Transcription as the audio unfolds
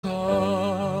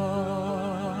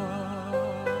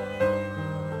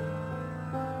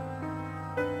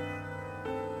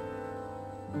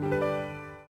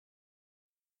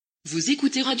Vous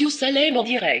écoutez Radio Salem en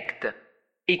direct.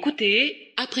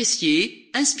 Écoutez,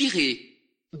 appréciez, inspirez.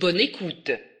 Bonne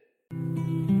écoute.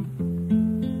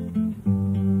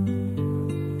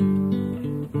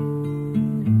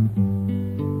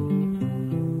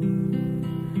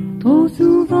 Trop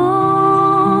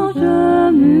souvent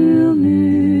je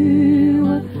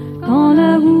murmure quand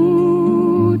la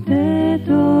route est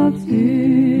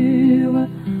obscure.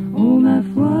 Oh, ma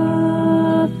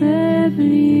foi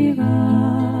faiblira,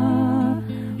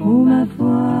 oh, ma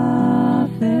foi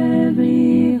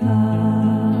faiblira.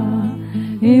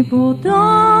 Et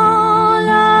pourtant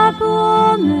la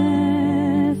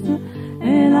promesse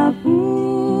est là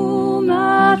pour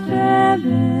ma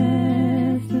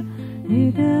faiblesse.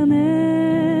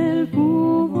 L'Éternel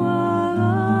pourvoira,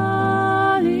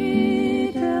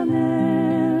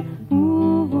 l'Éternel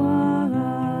pourvoira.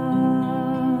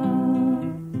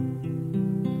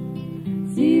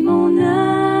 Si mon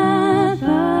impatience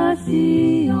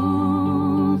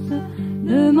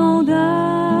demande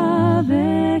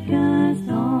avec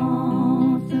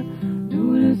instance,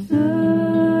 d'où le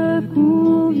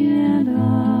secours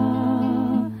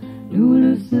viendra, d'où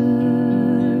le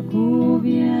secours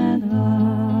viendra.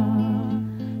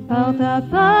 Par ta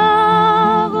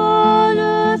parole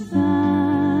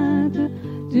sainte,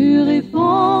 tu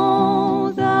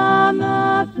réponds à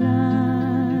ma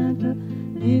plainte.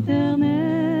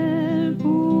 L'Éternel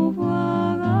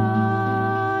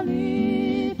pourvoira,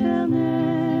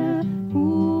 l'Éternel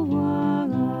pourvoira.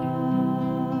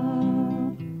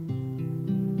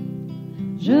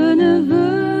 Je ne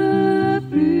veux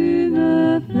plus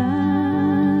me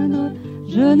plaindre,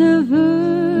 je ne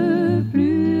veux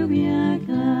plus rien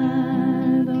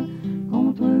craindre.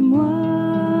 Contre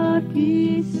moi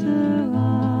qui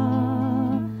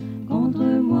sera, contre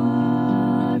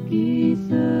moi qui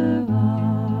sera.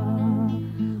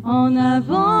 En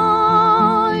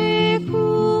avant et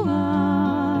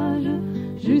courage,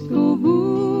 jusqu'au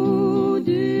bout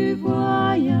du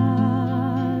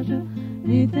voyage.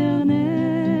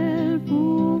 L'Éternel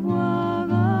pourvoira,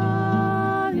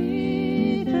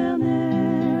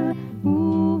 l'Éternel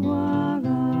pourvoira.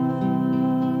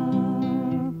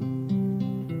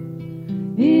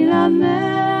 Et la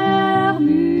mer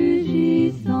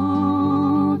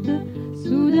mugissante,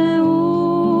 soudain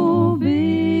obéissante,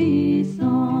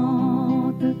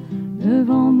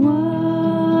 devant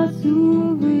moi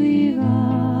s'ouvrira,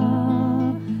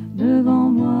 devant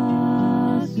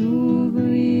moi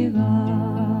s'ouvrira.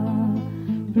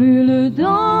 Plus le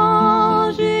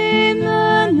danger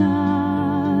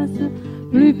menace,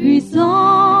 plus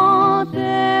puissante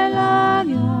est la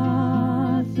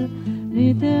grâce.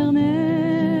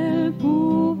 L'Éternel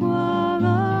pour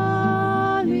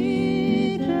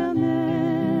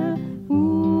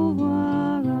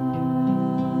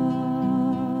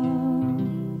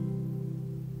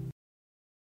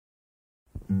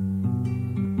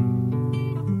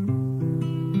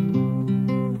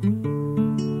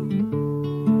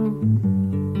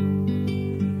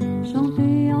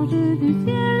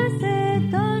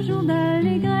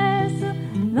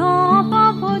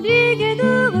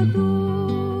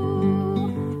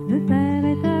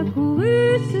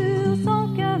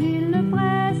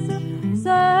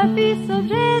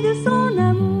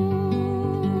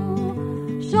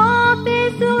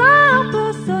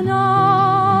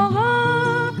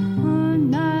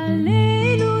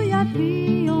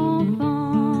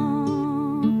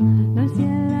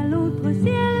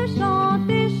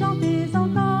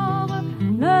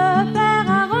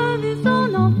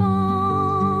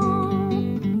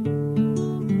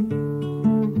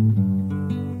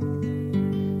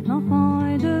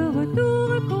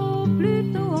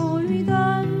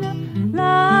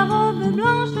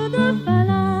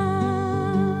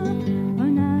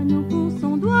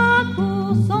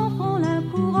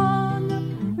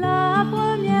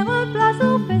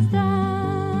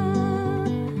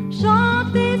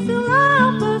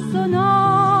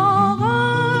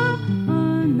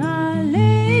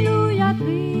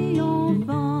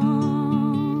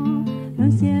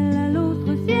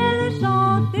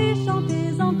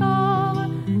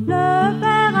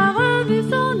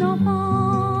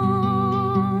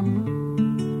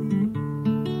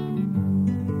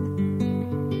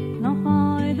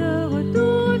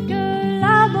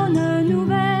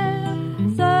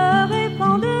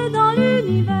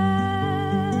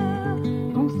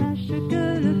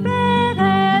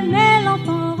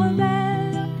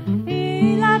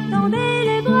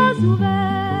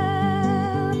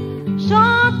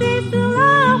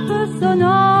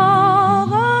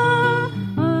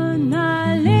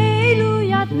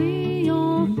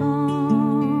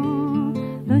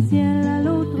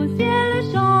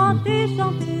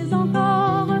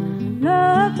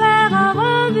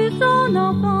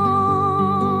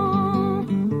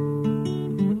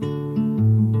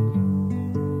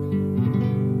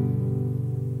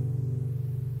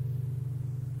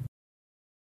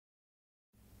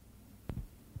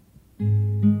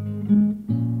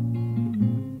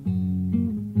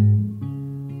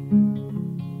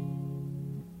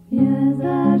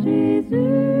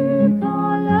Jésus,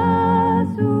 quand la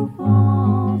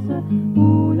souffrance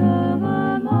ou le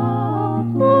remords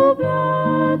trouble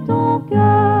ton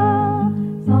cœur,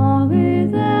 sans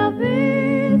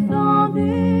réserver, sans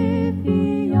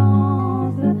défiance,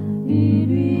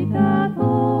 dis-lui ta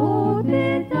faute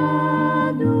et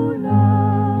ta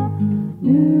douleur.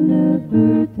 Nul ne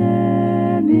peut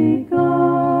t'aimer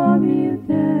comme il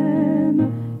t'aime,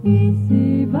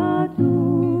 ici-bas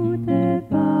tout est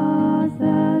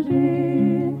passager.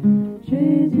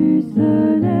 Jésus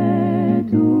seul est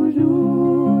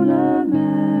toujours le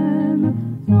même,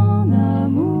 son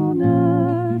amour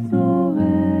ne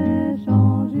saurait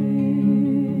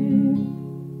changer.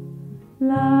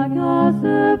 La grâce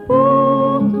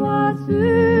pour toi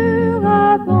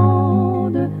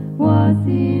surabonde,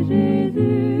 voici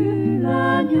Jésus,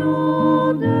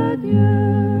 l'agneau de Dieu.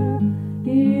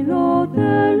 Il ôte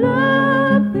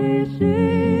le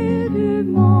péché du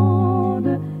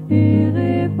monde et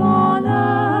répand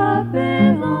la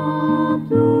paix en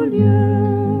tout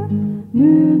lieu.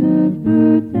 Nul ne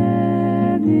peut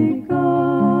t'aimer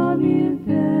comme il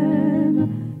t'aime,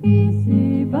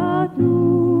 ici-bas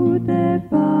tout est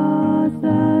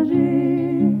passager.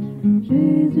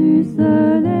 Jésus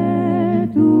seul est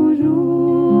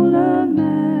toujours le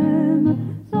même,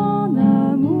 son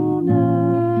amour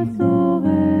ne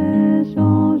saurait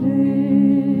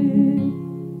changer.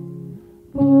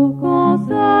 Pour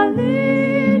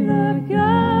consoler le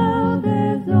cœur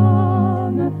des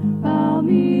hommes,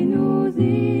 parmi nous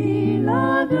il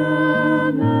a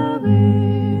demeuré,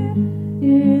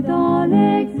 et dans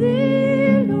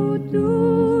l'exil où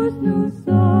tous nous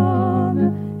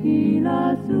sommes, il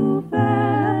a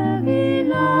souffert,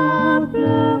 il a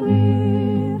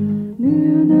pleuré.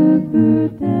 Nul ne peut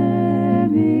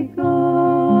t'aimer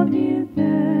comme il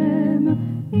t'aime,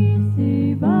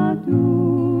 ici-bas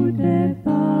tout est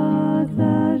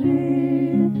passager.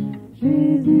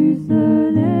 Jésus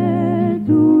seul est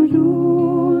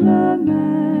toujours le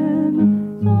même,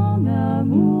 son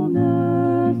amour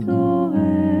ne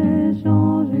saurait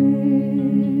changer.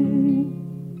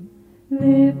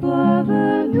 L'épreuve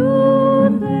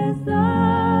nous est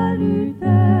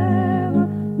salutaire,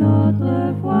 notre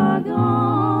foi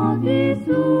grandit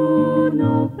sous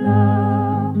nos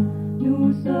plats. Nous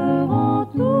serons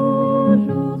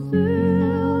toujours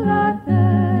sur la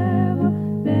terre,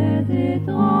 des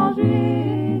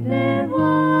étrangers, des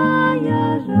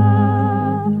voyageurs.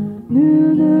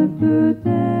 Nul ne peut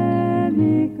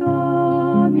t'aimer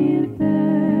comme il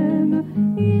t'aime,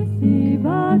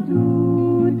 ici-bas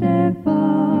tout est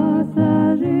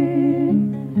passager.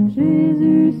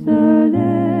 Jésus seul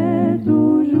est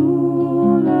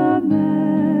toujours le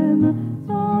même,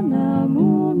 son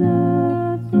amour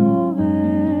ne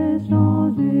saurait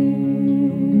changer.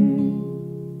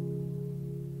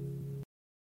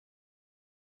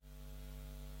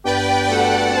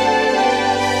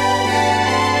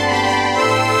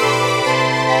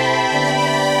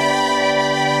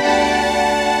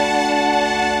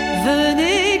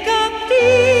 Venez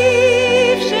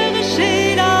captifs, cherchez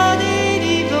la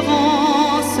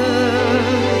délivrance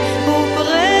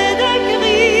auprès de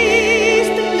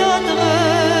Christ, notre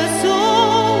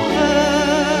Sauveur.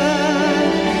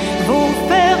 Vos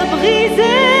fers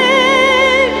brisés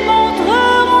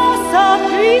montreront sa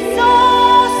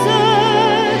puissance,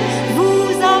 vous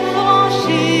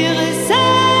affranchir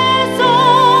c'est son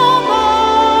bonheur.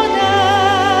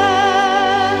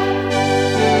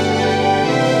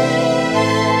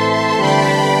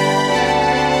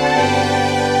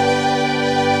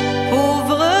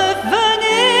 Pauvres,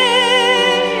 venez,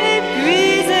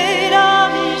 épuisez la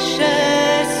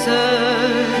richesse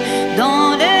dans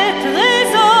les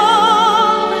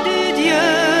trésors du Dieu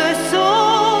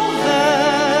Sauveur.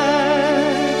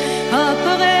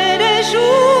 Après les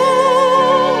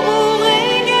jours où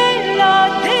régnait la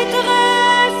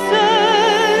détresse,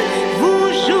 vous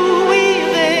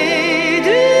jouirez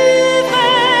du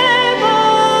vrai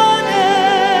bonheur.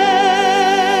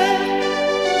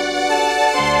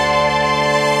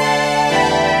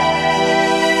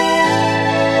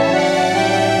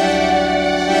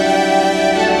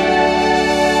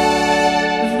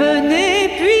 Venez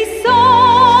puissants,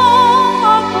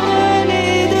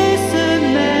 apprenez de ce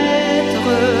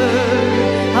maître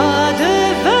à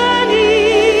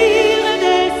devenir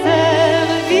des serviteurs.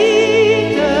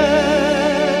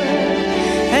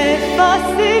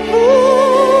 Effacez-vous,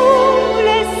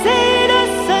 laissez le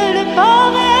seul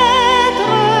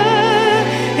paraître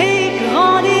et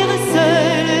grandir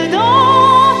seul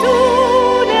dans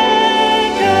tous les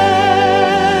cœurs.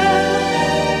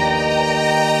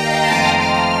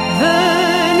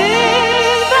 Venez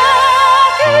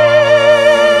vaincus,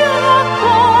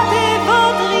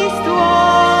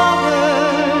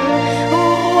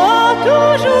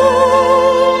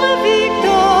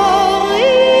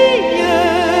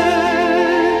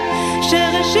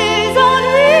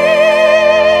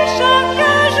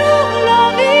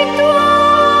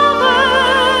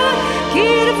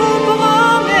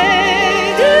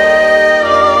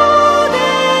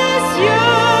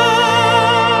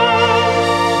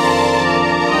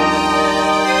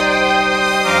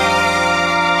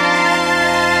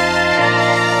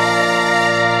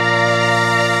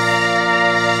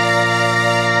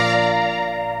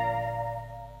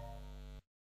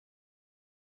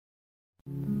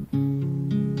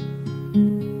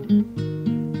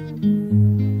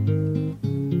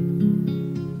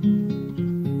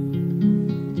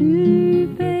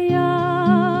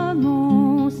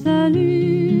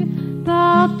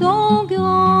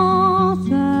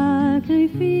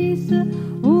 sacrifice.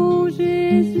 Ô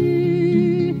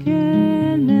Jésus,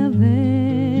 quel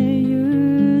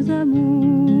merveilleux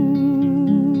amour.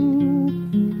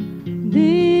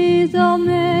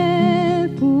 Désormais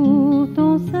pour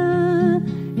ton saint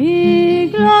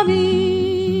et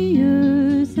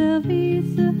glorieux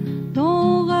service,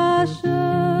 ton racheté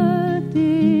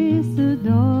se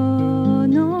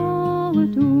donne en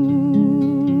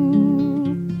retour.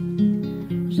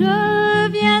 Je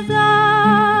viens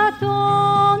à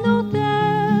ton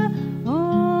autel,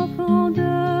 offrant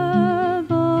de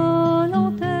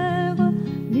volontaire,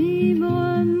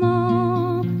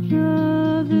 librement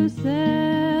je veux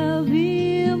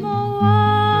servir mon roi.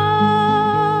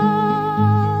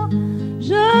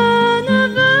 Je ne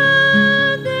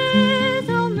veux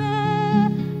désormais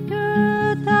que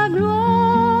ta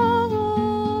gloire,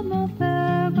 ô mon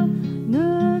Père,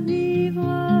 ne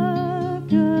vivre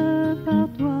que par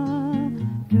toi,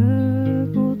 que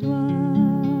pour toi.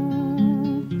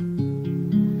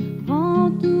 Prends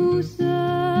tout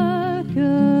ce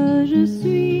que je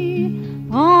suis,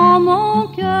 prends mon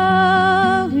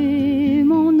cœur et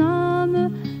mon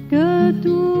âme, que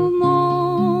tout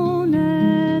mon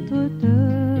être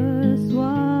te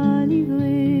soit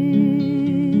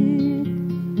livré.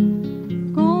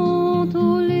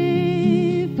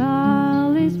 Contrôlé par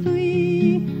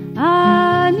l'esprit,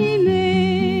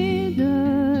 animé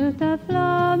de ta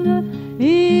flamme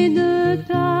et de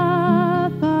ta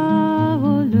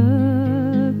parole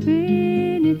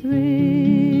pénétrée.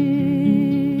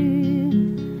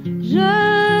 Je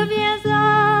viens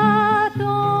à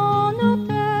ton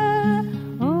autel,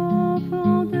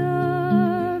 offrant de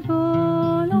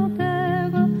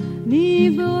volontaire,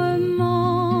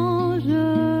 librement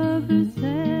je veux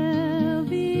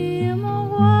servir mon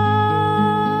roi.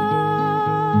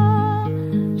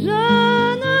 Je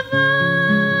ne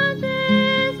veux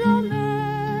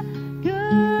désormais que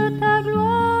ta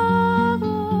gloire, ô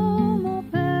mon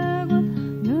Père,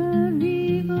 ne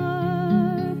vivre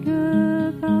que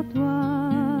par toi,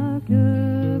 que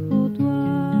pour toi.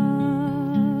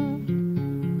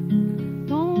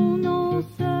 Ton nom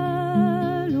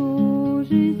seul, ô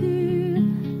Jésus,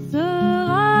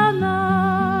 sera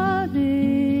ma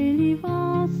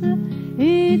délivrance,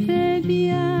 et tes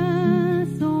biens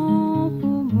sont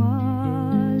pour moi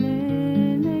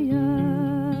les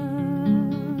meilleurs.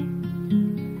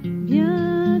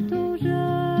 Bientôt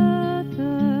je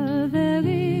te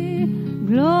verrai,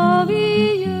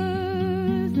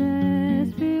 glorieuse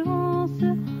espérance,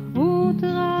 au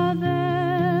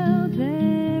travers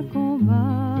des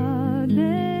combats,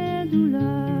 des douleurs.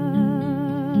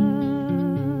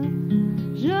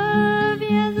 Je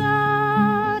viens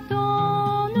à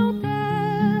ton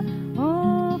autel,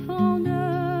 offrant de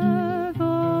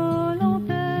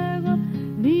volontaire,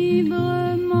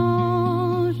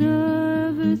 librement je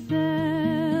veux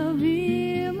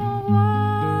servir mon roi.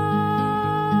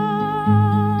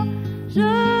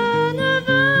 Je ne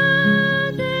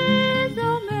veux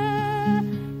désormais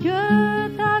que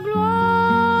ta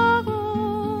gloire, ô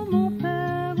mon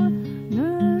Père,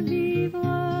 ne vivre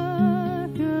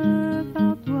que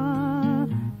par toi,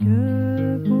 que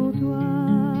pour toi.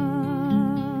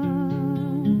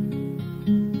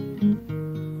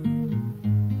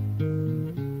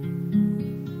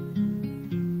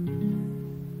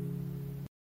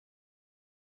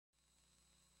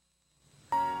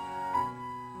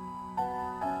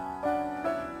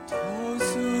 Trop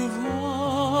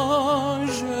souvent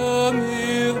je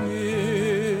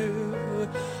murmure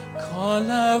quand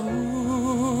la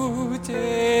route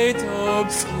est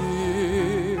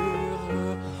obscure.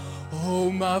 Oh,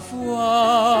 ma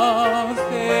foi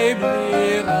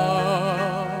faiblira.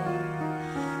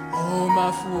 Oh, ma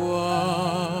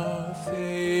foi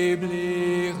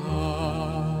faiblira.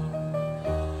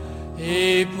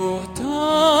 Et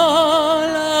pourtant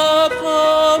la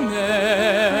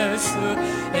promesse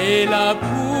est là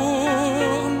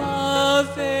pour ma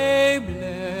faiblesse.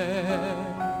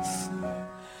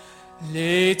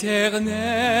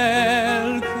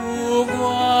 L'Éternel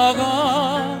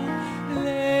pourvoira,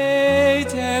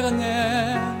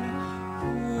 l'Éternel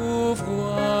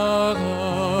pourvoira.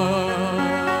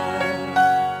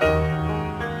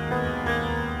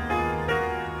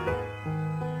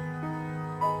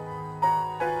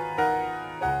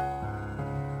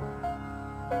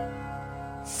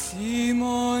 Si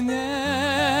mon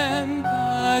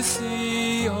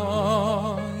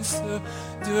impatience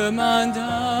demande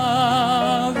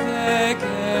avec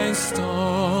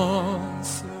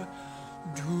instance,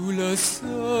 d'où le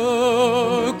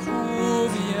secours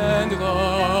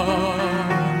viendra,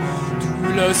 d'où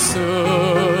le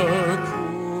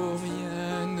secours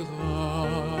viendra.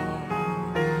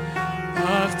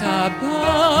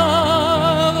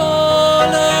 parole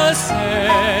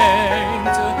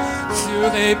sainte se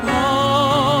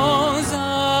répand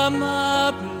à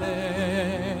ma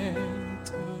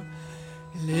plainte.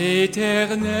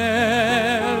 L'Éternel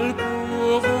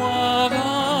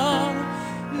pourvoira,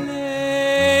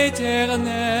 l'Éternel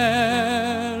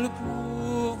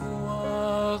pourvoira.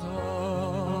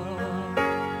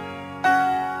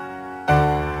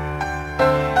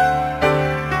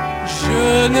 Je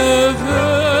ne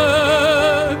veux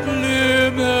plus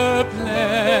me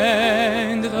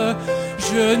plaindre,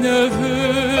 je ne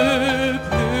veux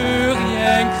plus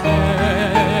rien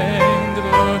craindre.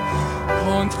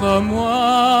 Contre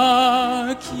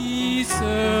moi qui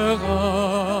sera,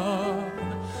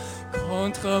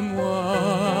 contre moi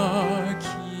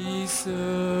qui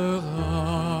sera.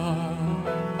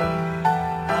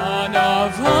 En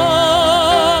avant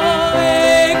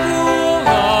et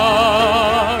courage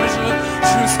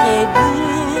jusqu'au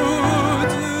bout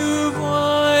du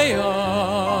voyage.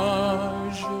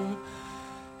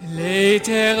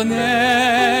 L'Éternel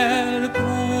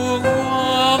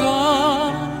pourvoira,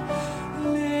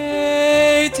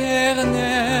 l'Éternel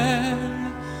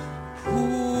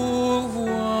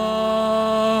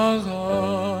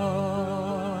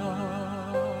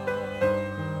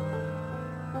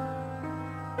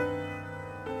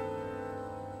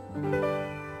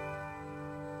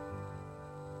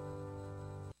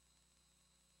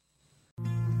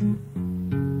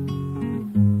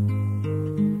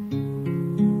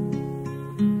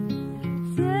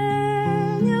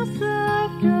Seigneur, ce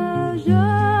que je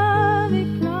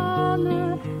réclame,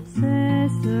 c'est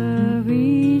ce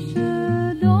riche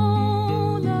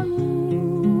don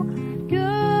d'amour,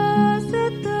 que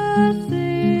cette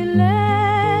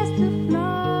céleste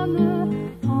flamme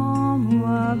en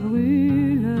moi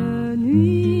brûle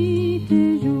nuit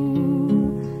et jour.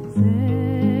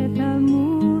 Cet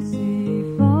amour si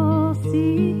fort, si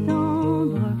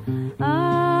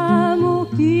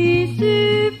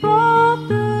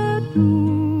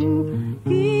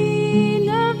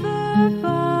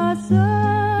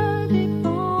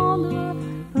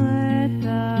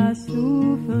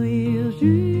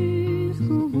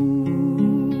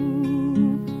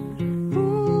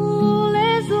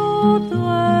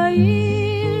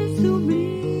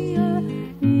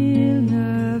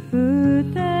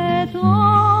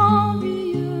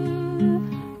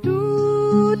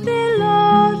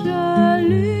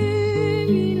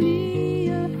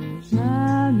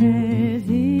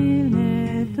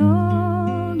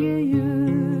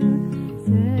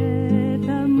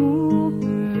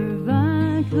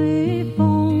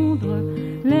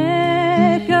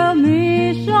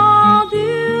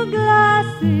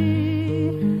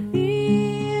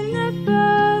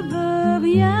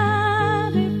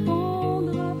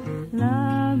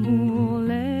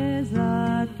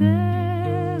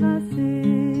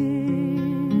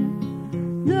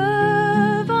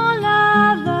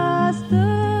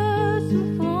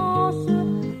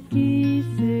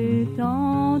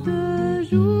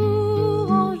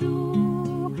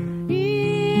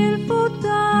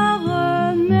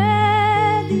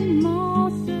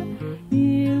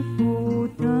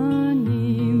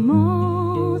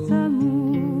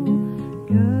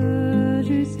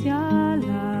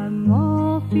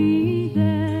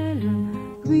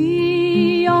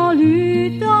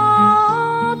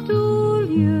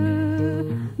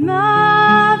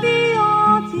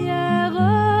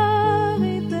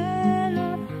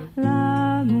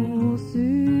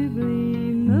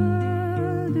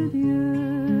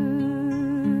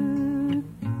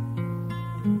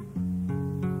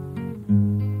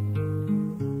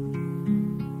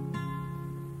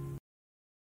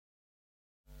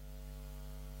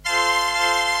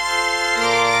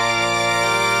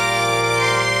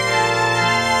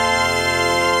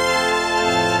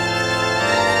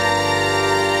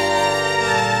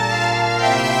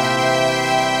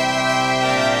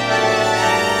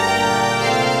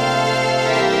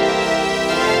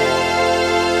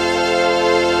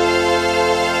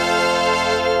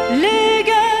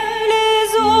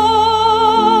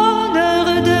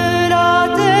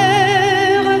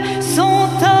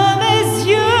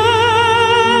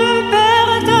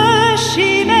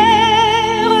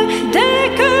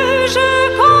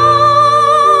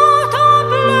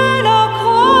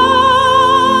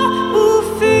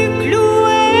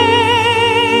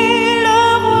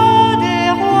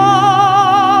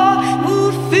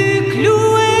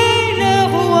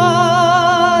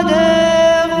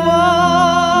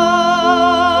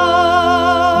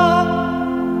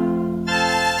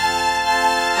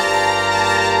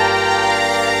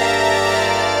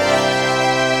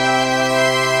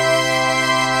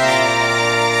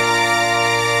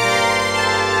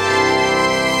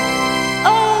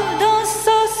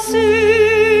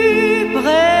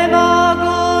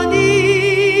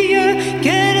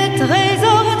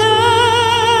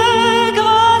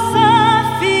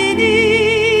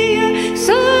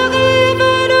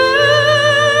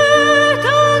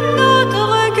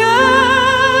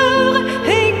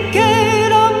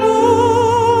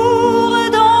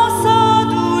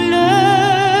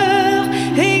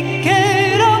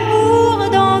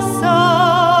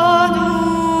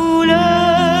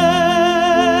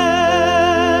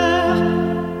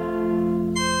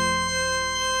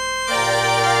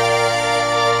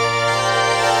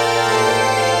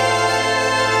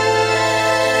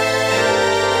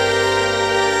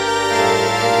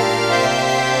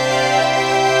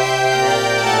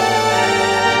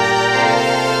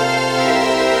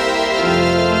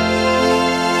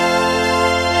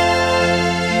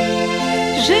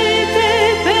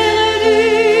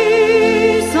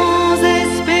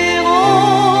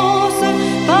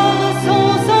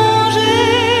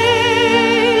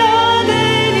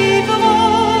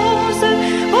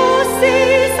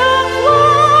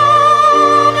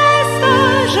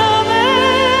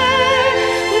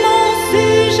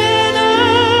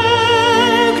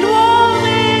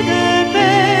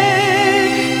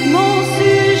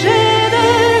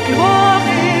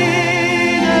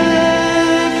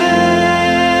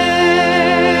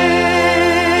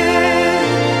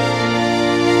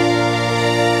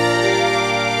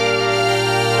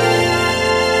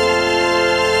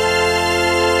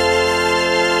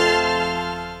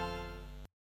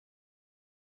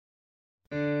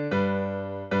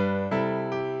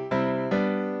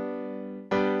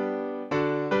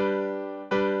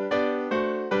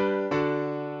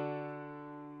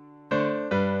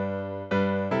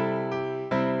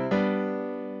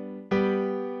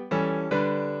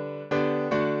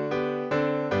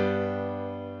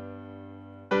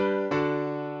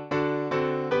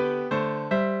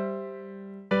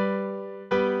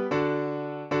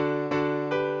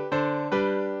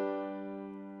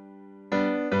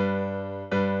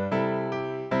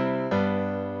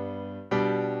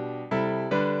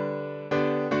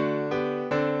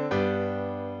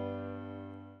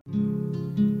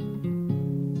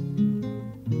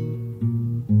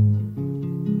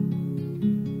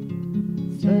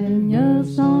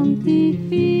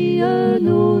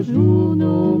nos jours,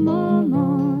 nos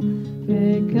moments,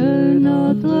 fais que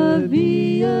notre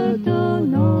vie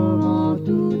t'honore en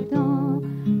tout temps,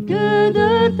 que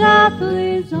de ta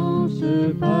présence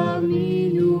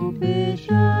parmi nous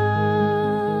pécheurs,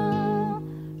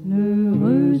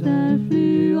 l'heureuse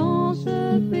influence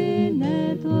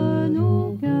pénètre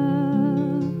nos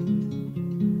cœurs.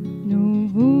 Nous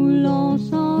voulons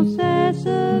sans cesse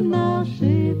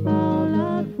marcher par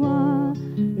la foi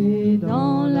et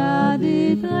dans la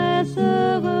détresse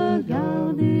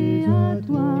regarder à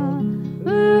toi,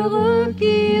 heureux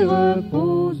qui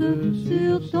repose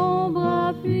sur ton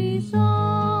bras puissant.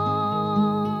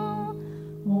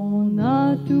 On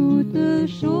a toutes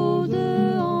choses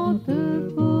en te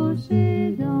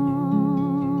possédant.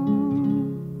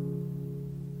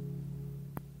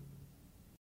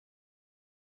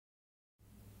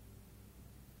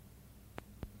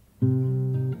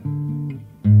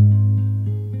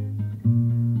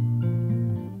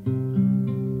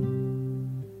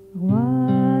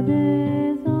 Roi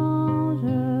des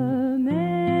anges,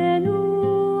 mes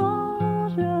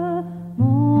louanges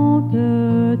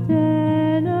montent-elles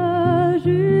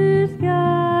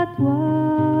jusqu'à toi,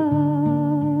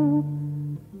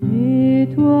 et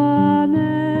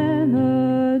toi-même,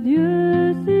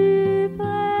 Dieu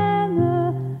suprême,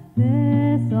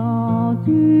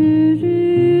 descends-tu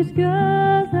jusqu'à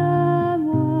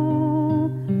moi,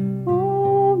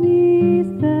 ô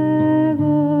mystère,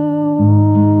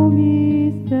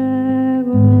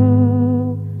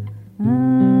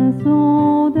 insondable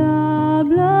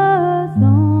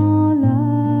sans la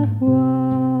foi.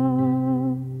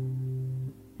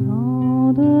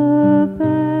 Tendre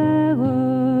Père,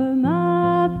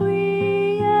 ma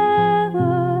prière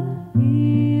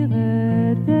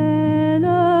irait-elle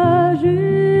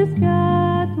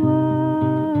jusqu'à toi?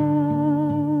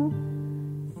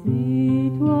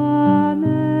 Si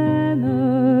toi-même,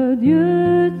 Dieu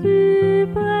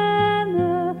suprême,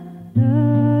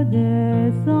 ne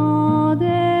descendais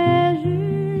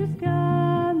jusqu'à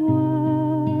moi,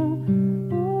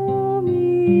 ô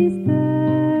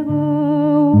mystère,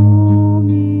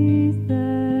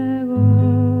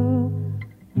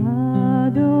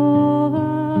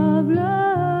 adorable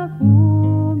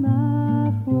pour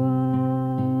ma foi.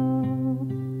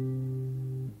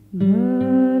 De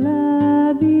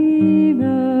l'abîme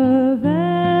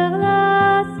vers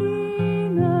la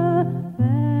cime,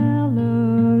 vers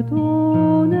le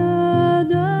trône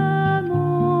de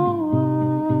mon roi,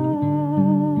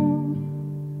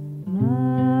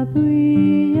 ma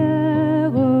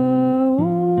prière, ô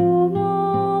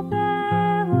mon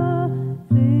Père,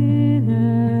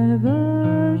 s'élève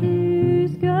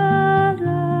jusqu'à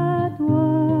toi,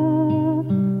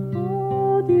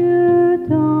 ô Dieu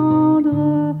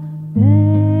tendre,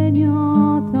 daigne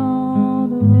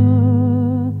entendre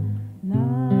la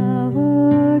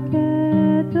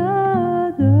requête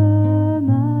de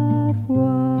ma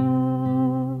foi.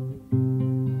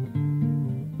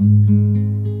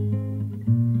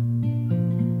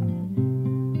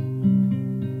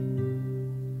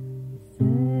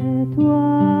 C'est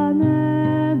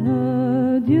toi-même,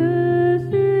 Dieu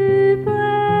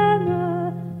suprême,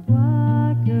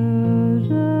 toi que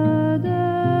je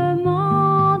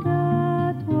demande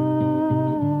à toi.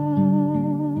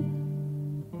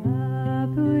 Ta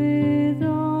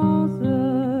présence,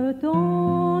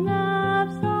 ton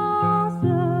absence,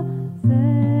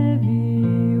 c'est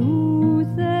vie ou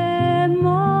c'est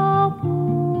mort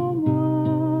pour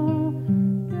moi.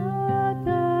 Que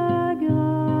ta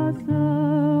grâce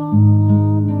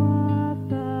en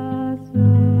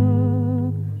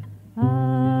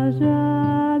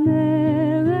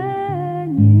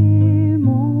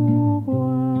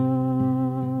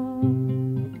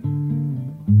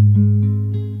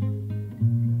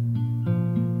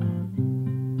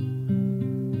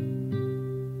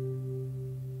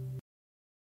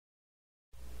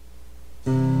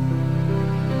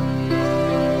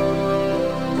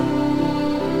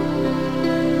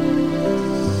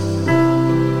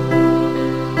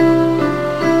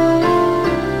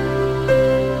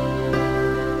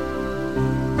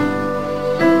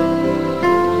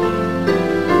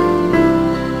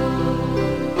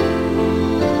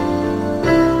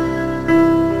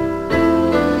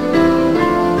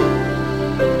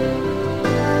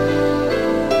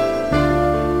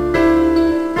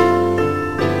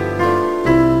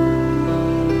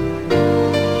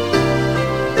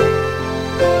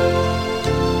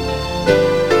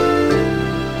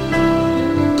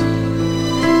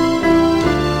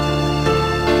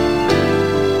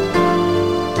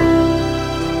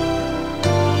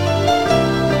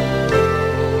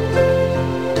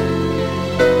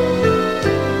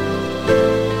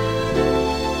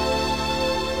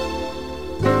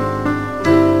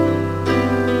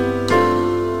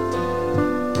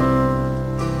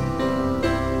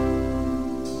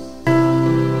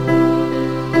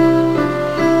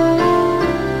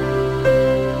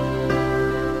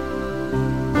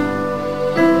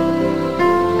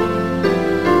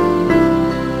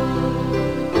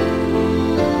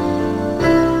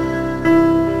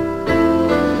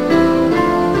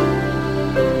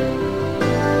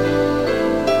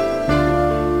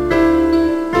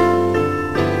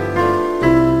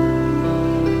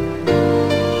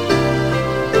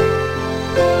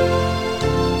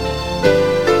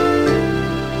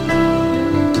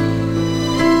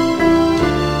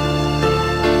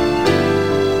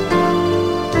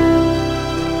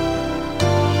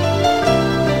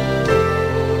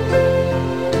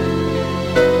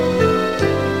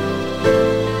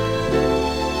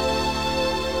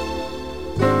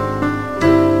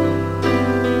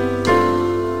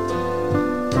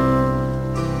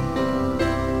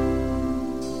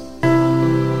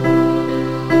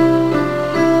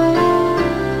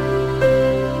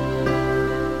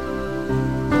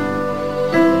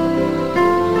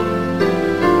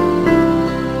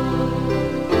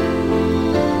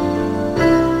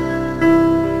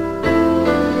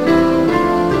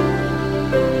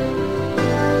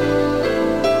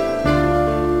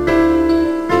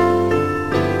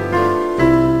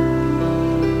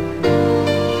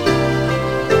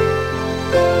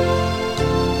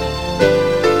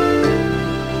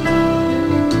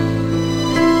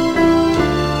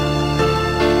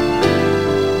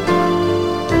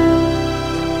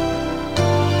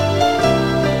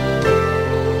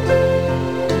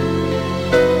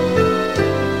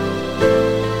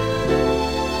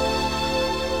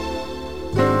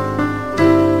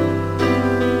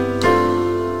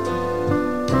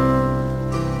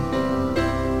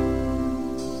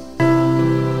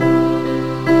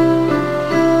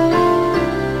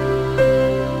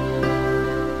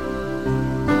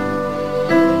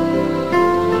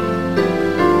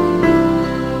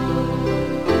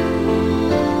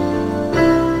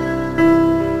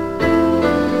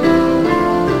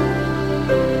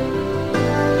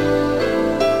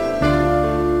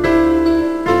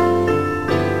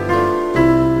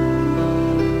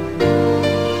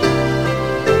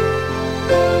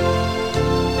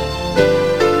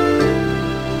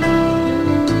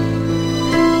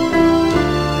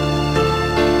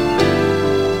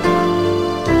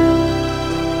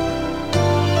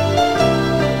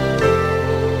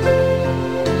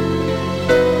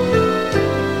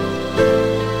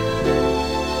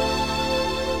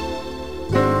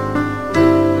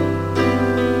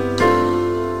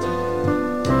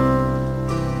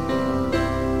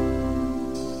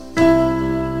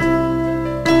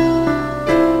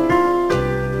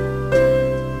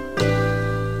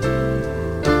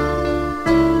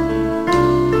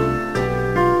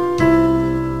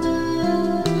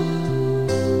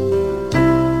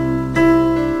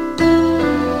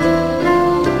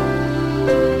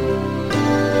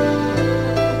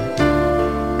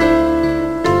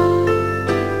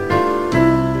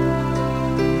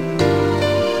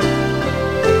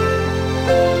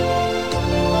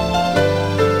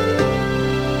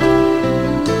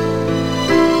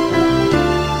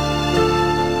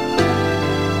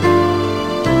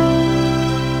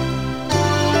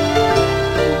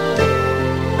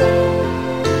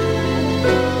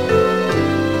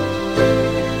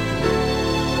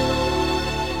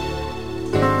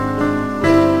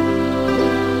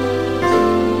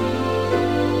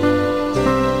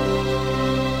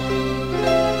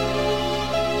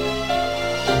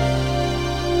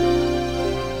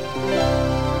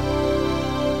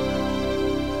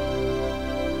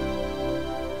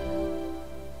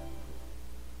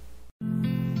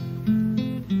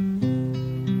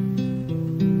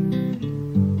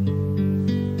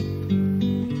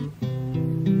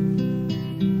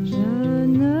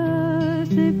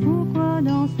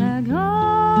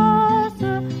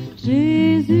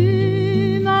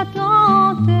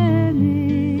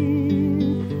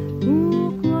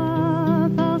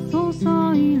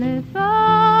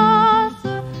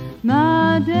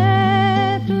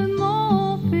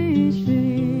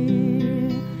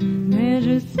Mais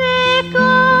je sais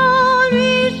qu'en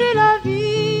lui j'ai la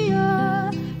vie,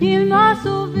 il m'a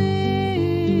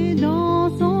sauvé dans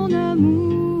son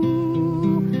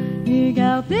amour et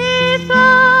gardé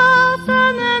par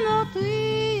sa main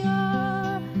meurtrie.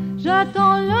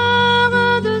 J'attends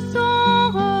l'heure de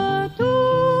son retour.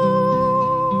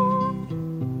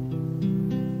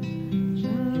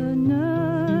 Je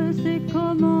ne sais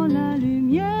comment la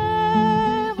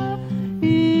lumière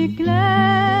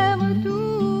éclaire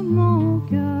tout mon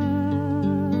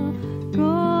cœur,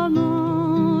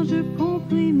 comment je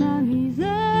compris ma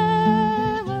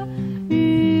misère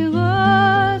et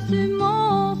reçu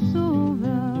mon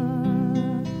sauveur.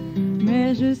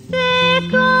 Mais je sais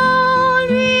qu'en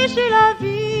lui j'ai la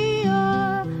vie,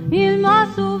 il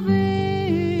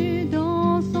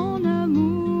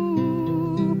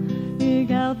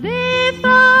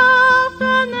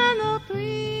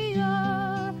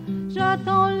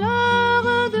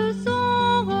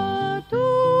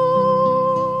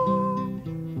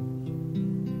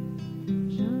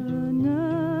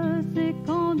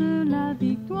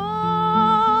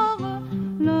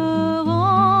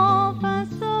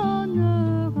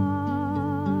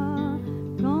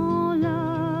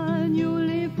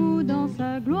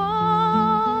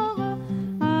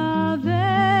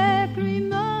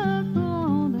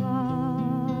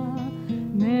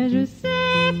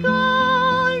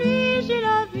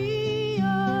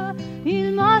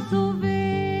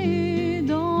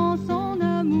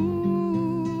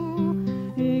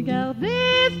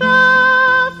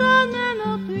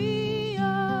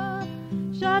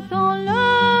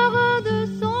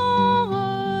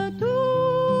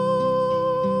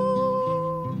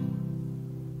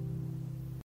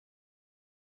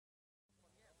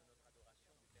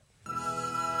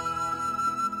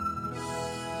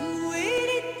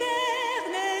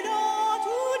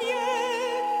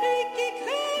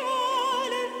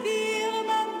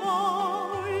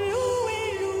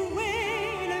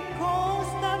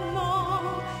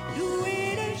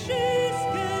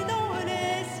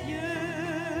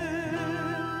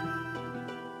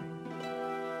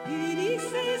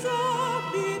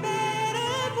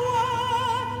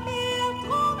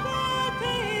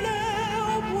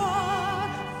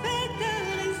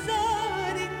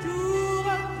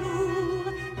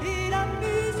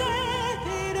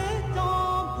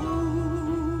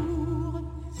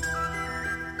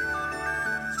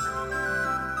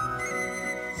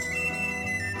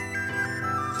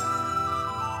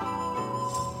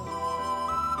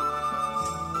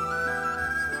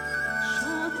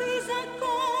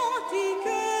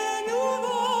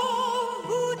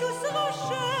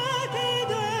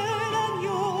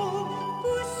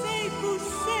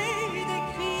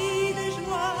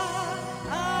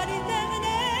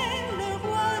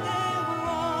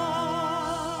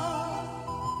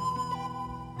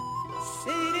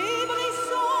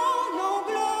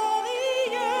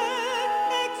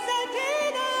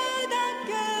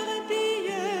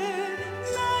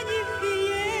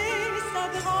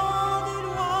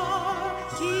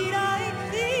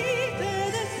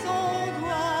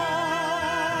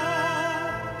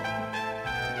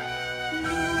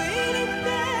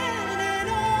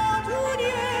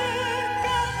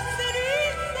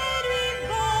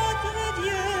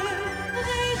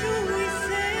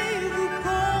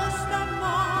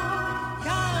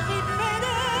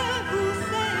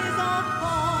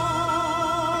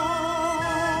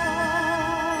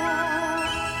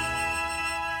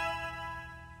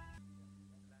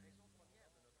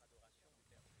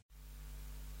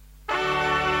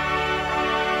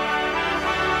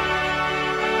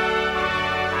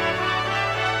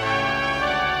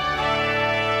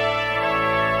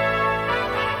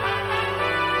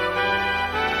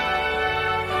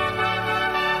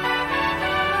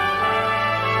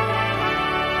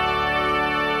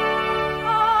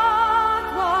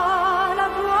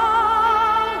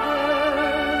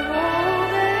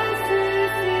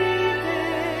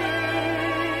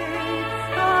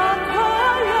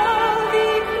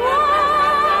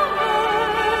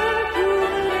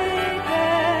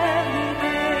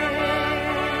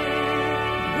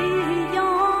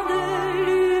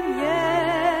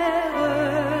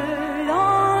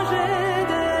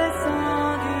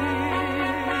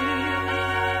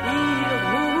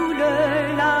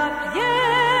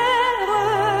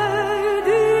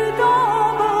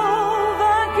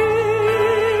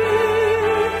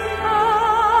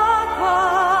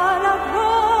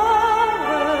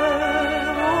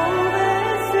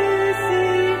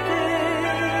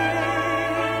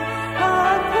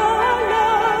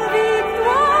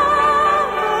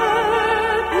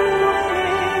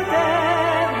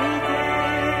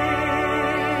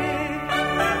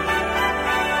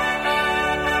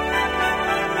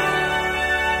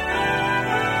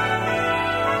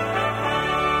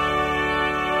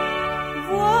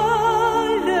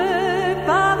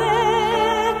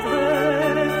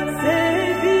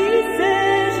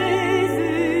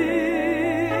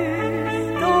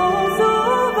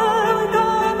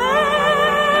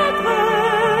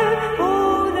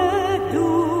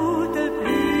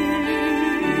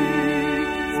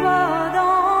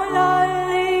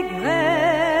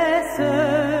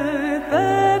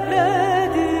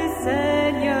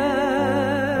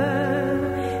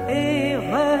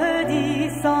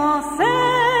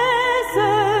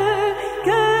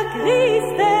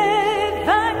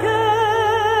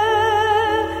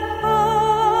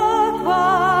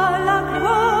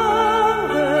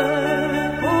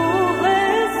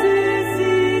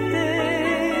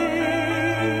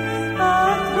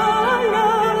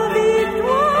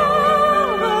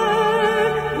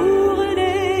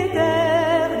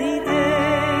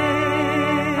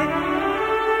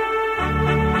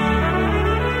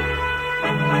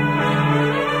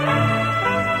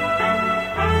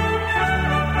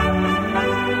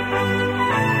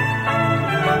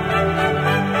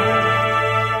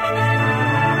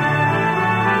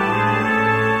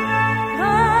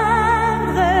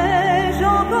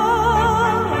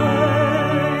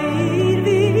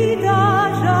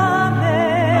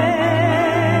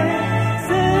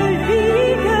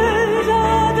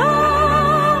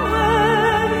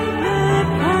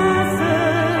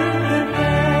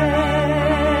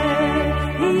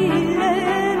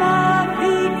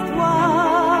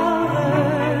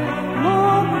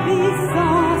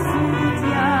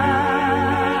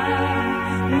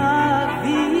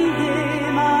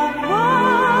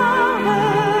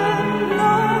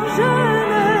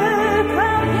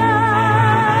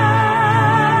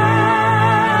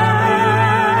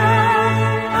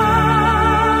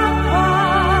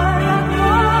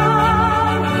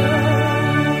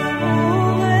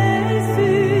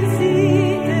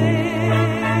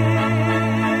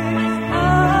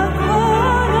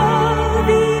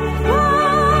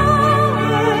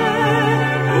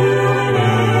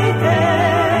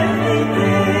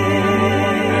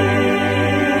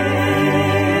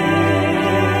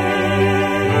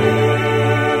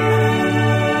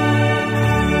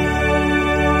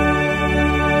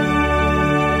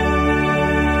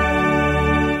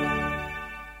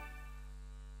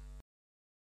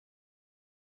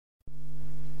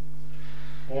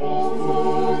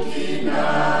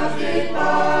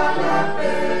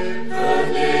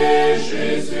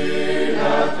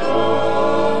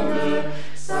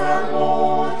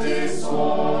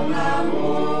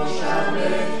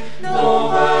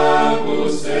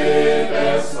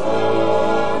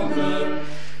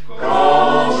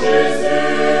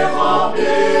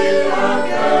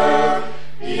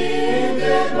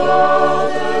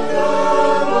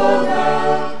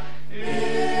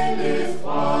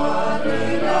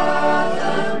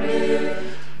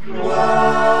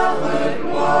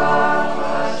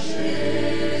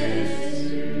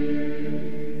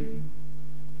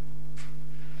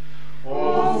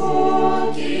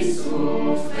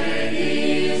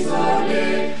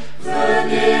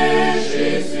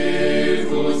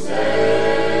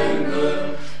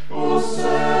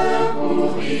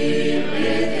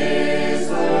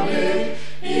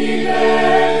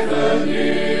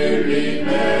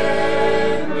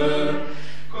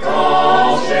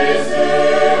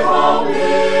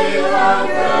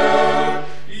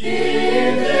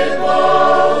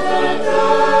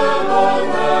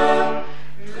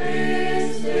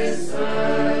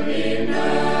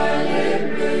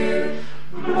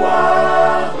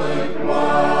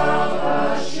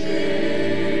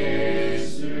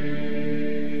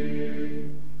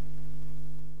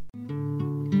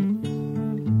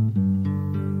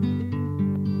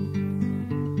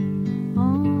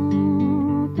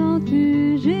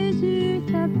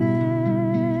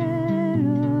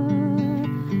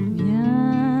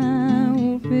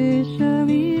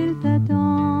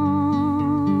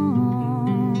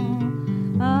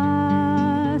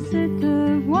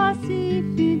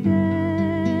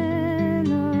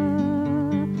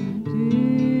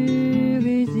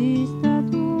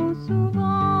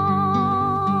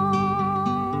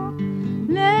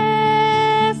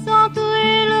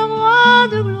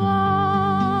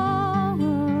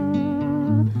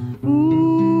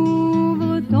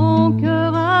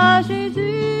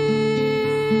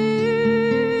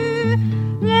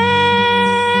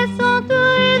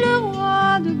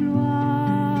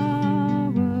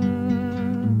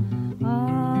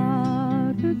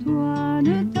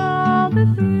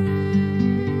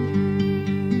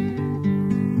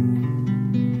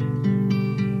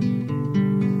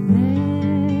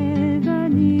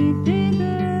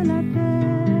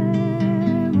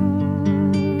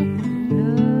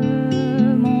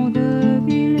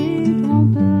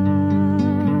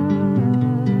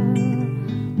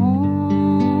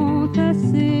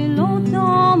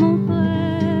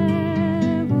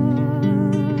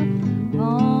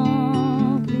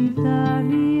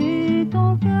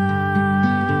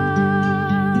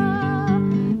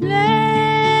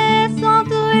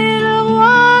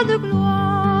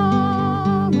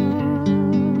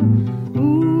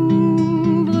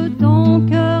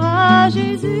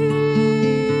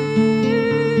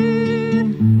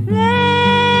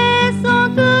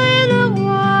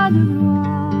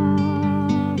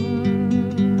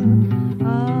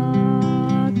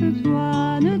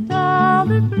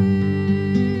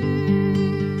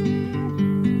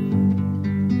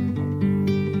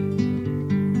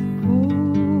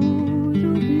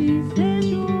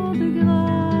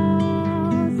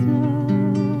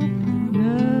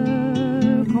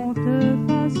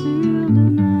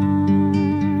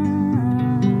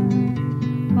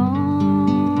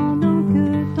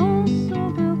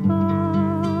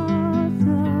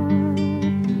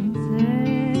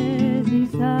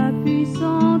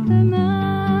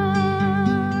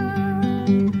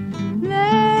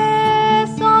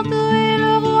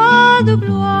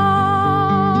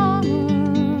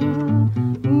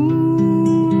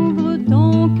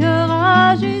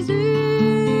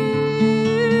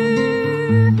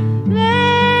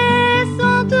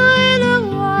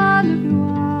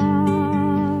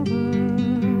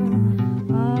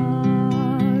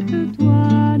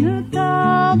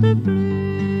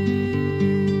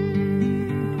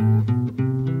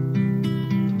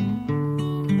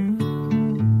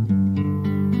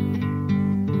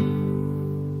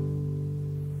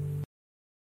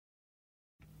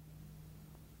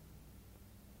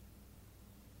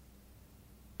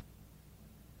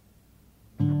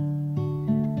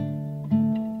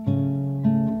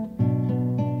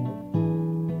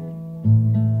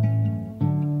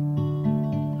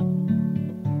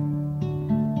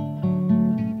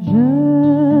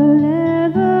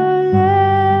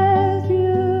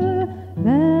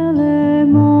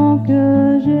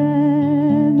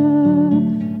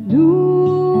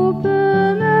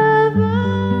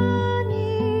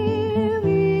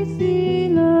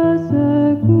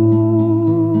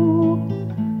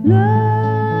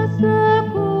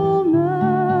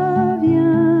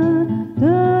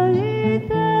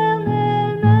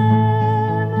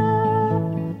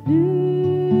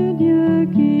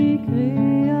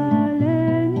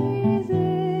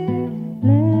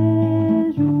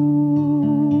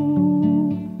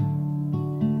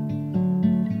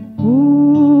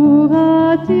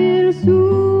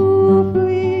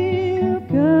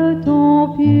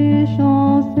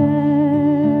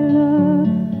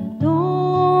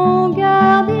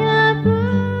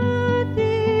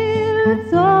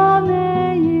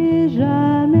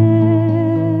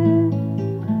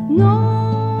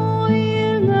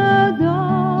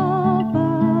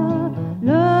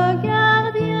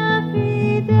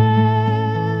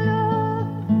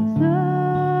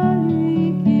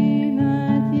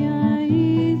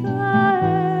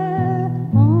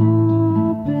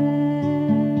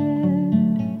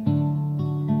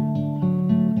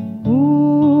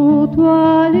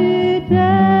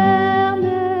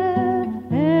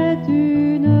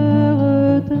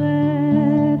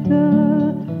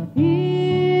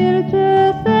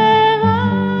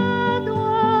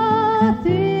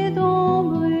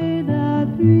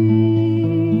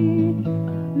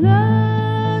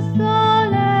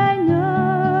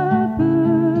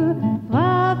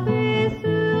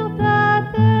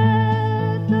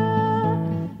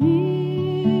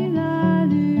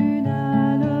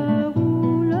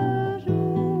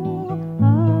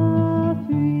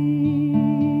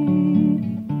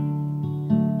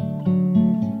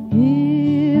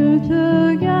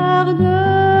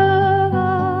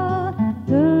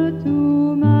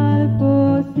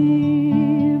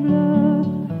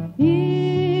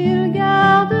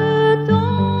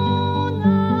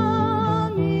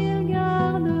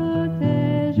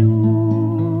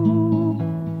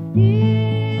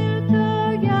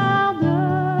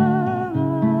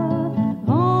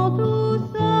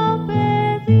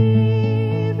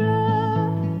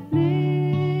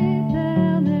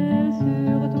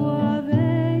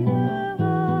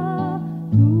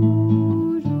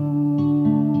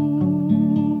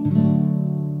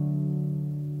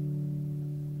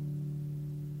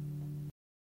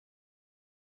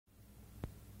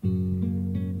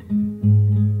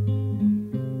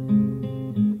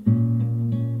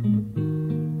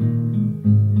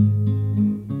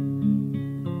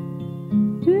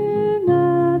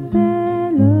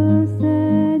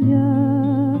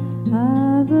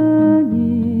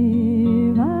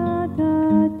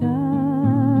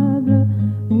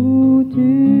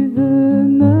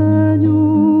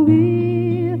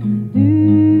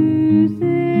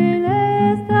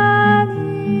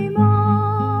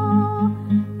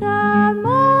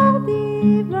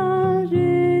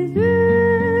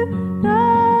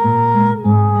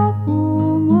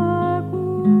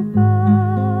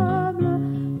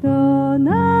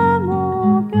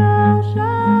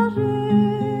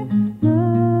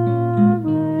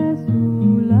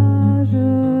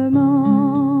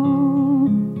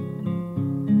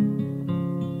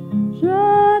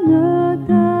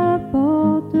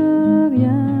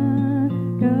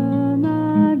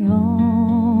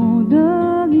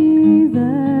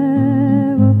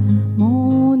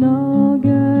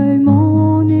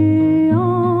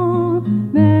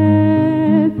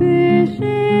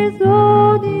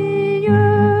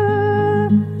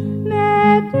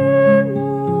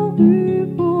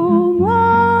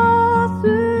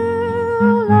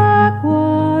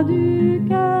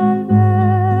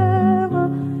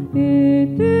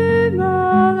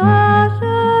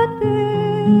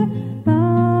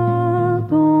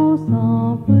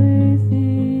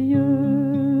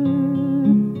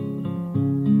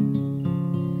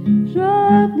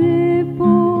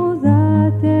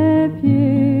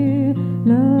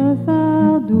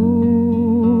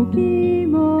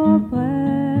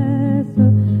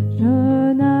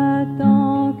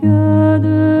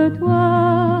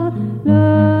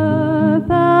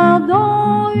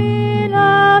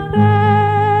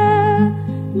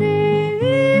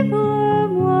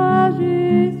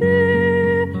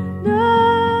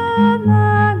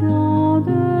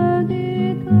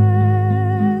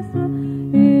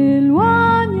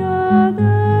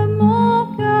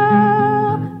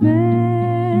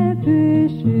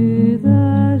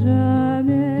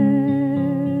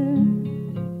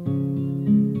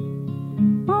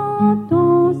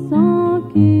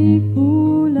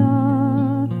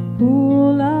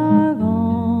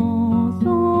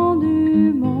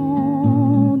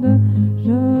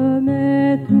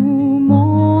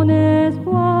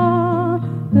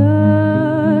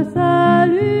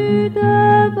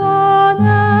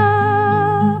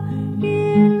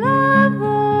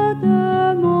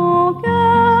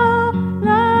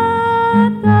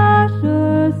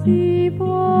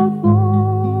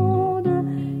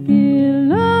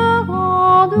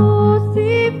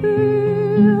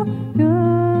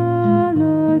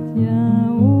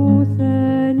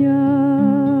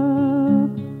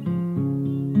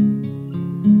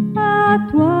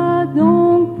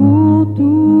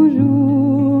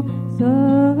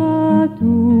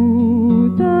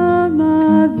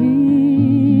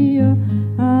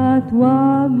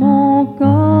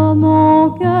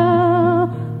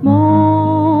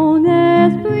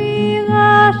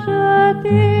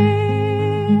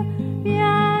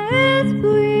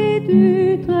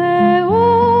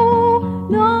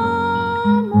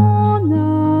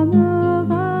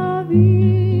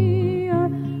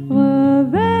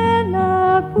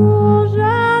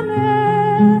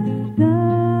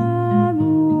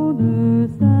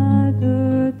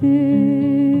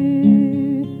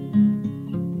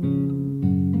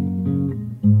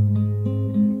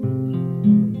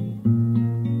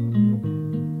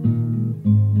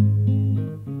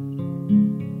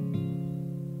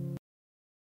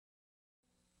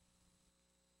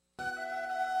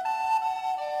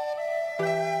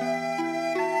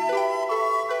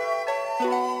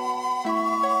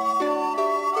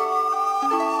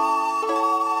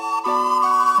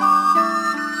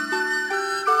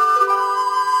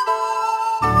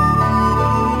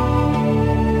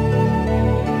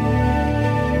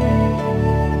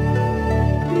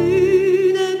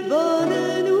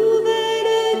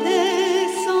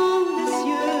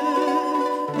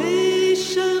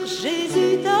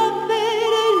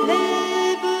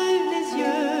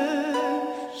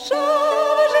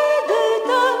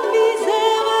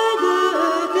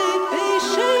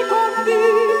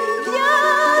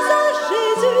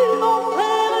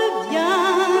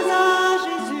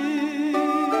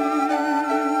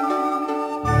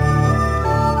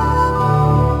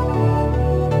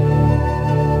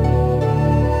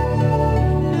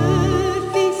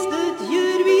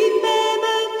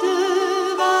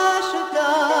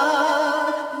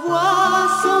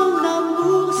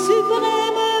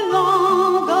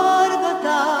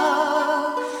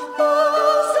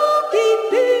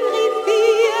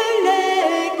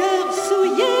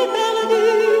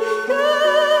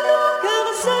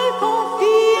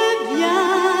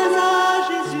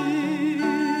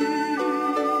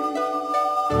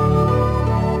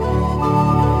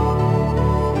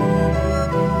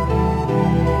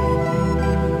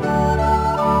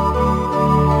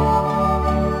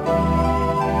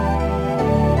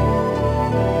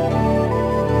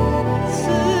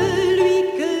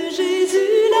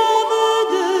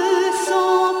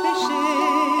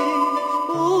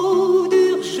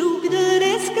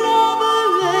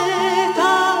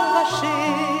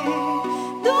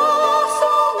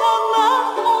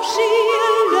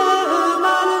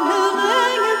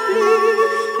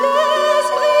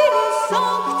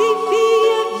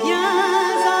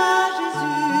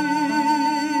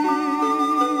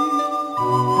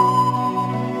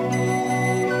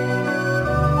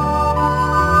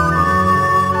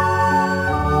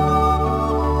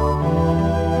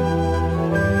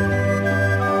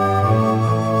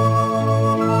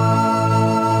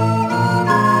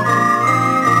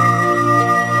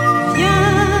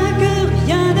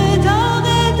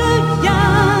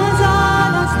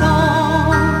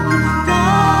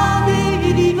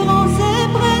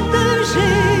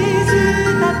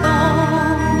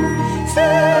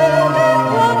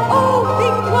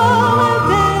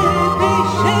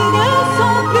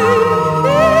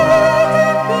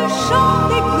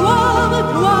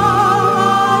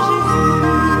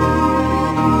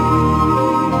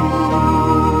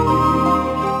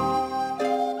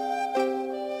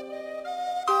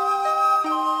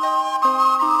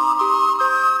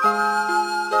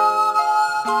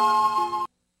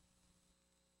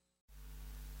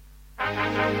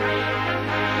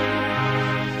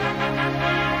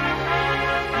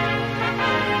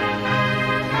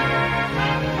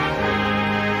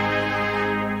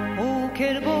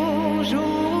Quel beau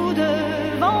jour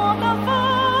devant ta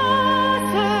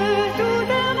face, tout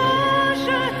est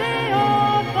racheté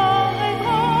en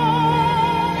paraîtra,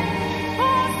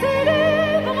 en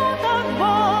célébrant ta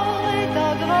gloire et ta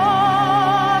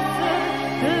grâce,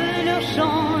 que leur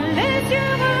chant